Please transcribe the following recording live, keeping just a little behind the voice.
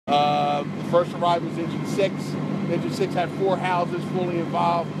The first arrival was Engine 6. Engine 6 had 4 houses fully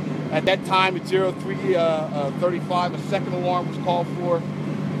involved. At that time, at 03:35, a second alarm was called for.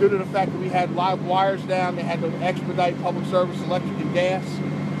 Due to the fact that we had live wires down, they had to expedite public service, electric, and gas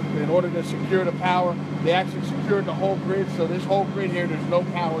in order to secure the power. They actually secured the whole grid, so this whole grid here, there's no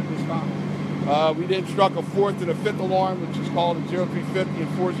power at this time. We then struck a 4th and a 5th alarm, which is called at 0350 and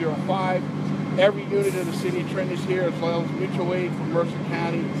 405. Every unit in the city of Trenton is here, as well as mutual aid from Mercer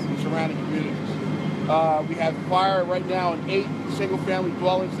County and surrounding communities. We have fire right now in 8 single-family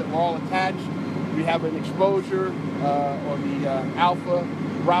dwellings that were all attached. We have an exposure on the Alpha,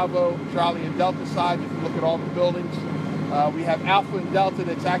 Bravo, Charlie, and Delta side. If you look at all the buildings, we have Alpha and Delta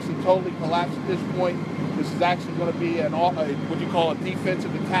that's actually totally collapsed at this point. This is actually going to be what you call a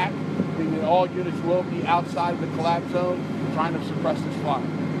defensive attack, meaning all units will be outside of the collapse zone trying to suppress this fire.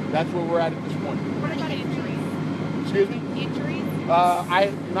 That's where we're at this point. What about injuries? Excuse me? Injuries? I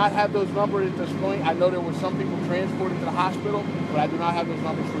do not have those numbers at this point. I know there were some people transported to the hospital, but I do not have those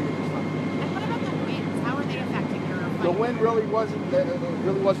numbers for you at this time. And what about the winds? How are they affecting your fight? The wind really wasn't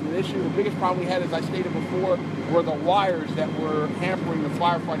an issue. The biggest problem we had, as I stated before, were the wires that were hampering the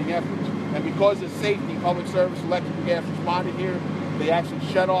firefighting efforts. And because of safety, public service, electric, and gas responded here. They actually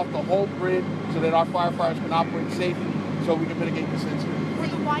shut off the whole grid so that our firefighters can operate safely, so we can mitigate this incident. Were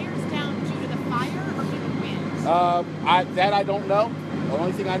the wires down due to the fire or due to the wind? That I don't know. The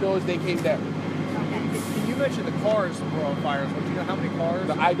only thing I know is they came down. Can you mention the cars were on fire? Do you know how many cars?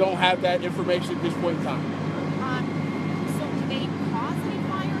 I don't have that information at this point in time. So did they cause any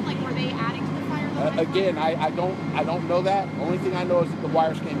fire? Like, were they adding to the fire? Again, I don't know that. The only thing I know is that the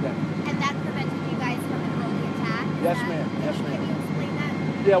wires came down. And that prevented you guys from an early attack? Yes, ma'am. Yes, ma'am. Can you explain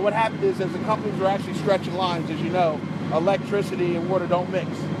that? Yeah, what happened is, as the companies were actually stretching lines, as you know, electricity and water don't mix.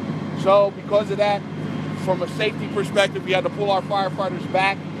 So because of that, from a safety perspective, we had to pull our firefighters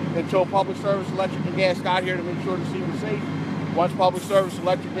back until public service, electric, and gas got here to make sure the scene was safe. Once public service,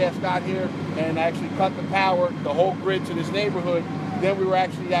 electric, gas got here and actually cut the power, the whole grid to this neighborhood, then we were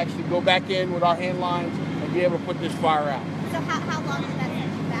actually go back in with our hand lines and be able to put this fire out. So how long did that set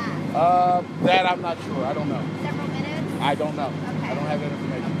you back? That I'm not sure. I don't know. Several minutes? I don't know. Okay. I don't have that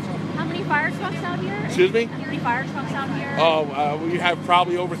information. How many fire trucks out here? Excuse me? How many fire trucks out here? We have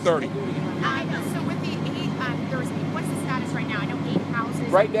probably over 30. So with the 8, what's the status right now? I know 8 houses.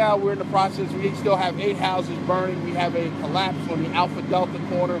 Right now, we're in the process. We still have 8 houses burning. We have a collapse on the Alpha Delta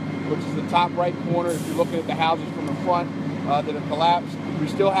corner, which is the top right corner. If you're looking at the houses from the front that have collapsed, we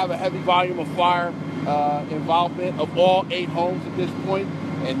still have a heavy volume of fire involvement of all 8 homes at this point,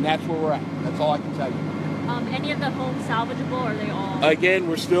 and that's where we're at. That's all I can tell you. Any of the homes salvageable, or are they all? Again,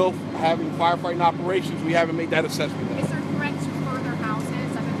 we're still having firefighting operations. We haven't made that assessment yet. Is there threats to further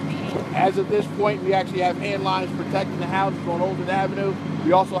houses of invading? As of this point, we actually have hand lines protecting the houses on Olden Avenue.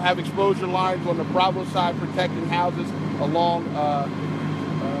 We also have exposure lines on the Bravo side protecting houses along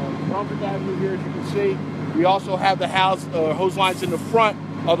Weinberg Avenue here, as you can see. We also have the hose lines in the front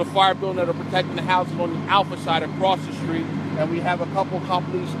of the fire building that are protecting the houses on the Alpha side across the street. And we have a couple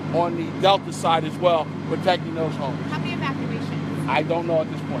companies on the Delta side as well protecting those homes. How many evacuations? I don't know at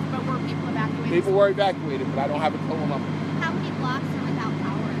this point. But were people evacuated? People were evacuated, but I don't have a total number. How many blocks are without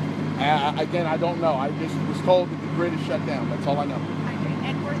power? Again, I don't know. I just was told that the grid is shut down. That's all I know. Okay.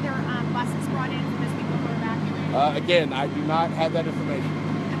 And were there buses brought in for those people who were evacuated? Again, I do not have that information.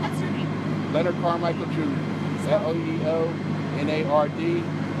 And what's your name? Leonard Carmichael Jr. LeoNardCarmichael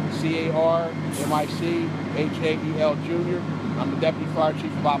Jr. I'm the Deputy Fire Chief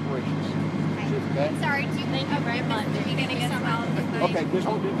of Operations. Okay. I'm sorry, do you Thank you very much. Okay, just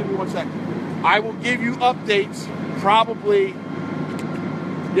hold it to me 1 second. I will give you updates probably,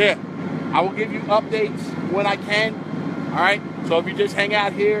 I will give you updates when I can. All right, so if you just hang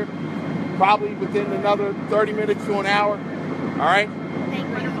out here, probably within another 30 minutes to an hour. All right? Thank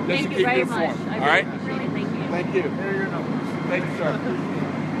you. Just Thank to you keep very you much. informed. I All right? really appreciate it. Thank you. Thank you. Here are your numbers. Thank you, sir.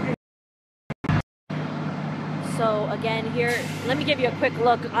 So again, here, let me give you a quick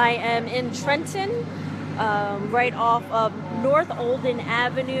look. I am in Trenton, right off of North Olden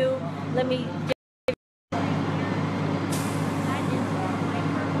Avenue. Let me give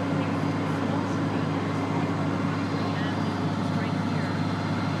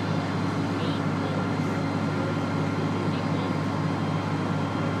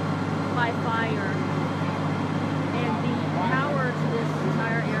by fire, and the power to this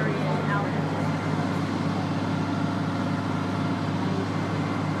entire area is out.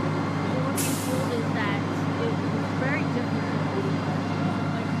 What we told is that it was very difficult to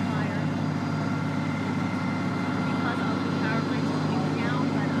fight fire.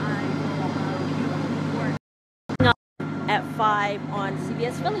 live on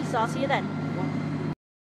CBS Philly. So I'll see you then.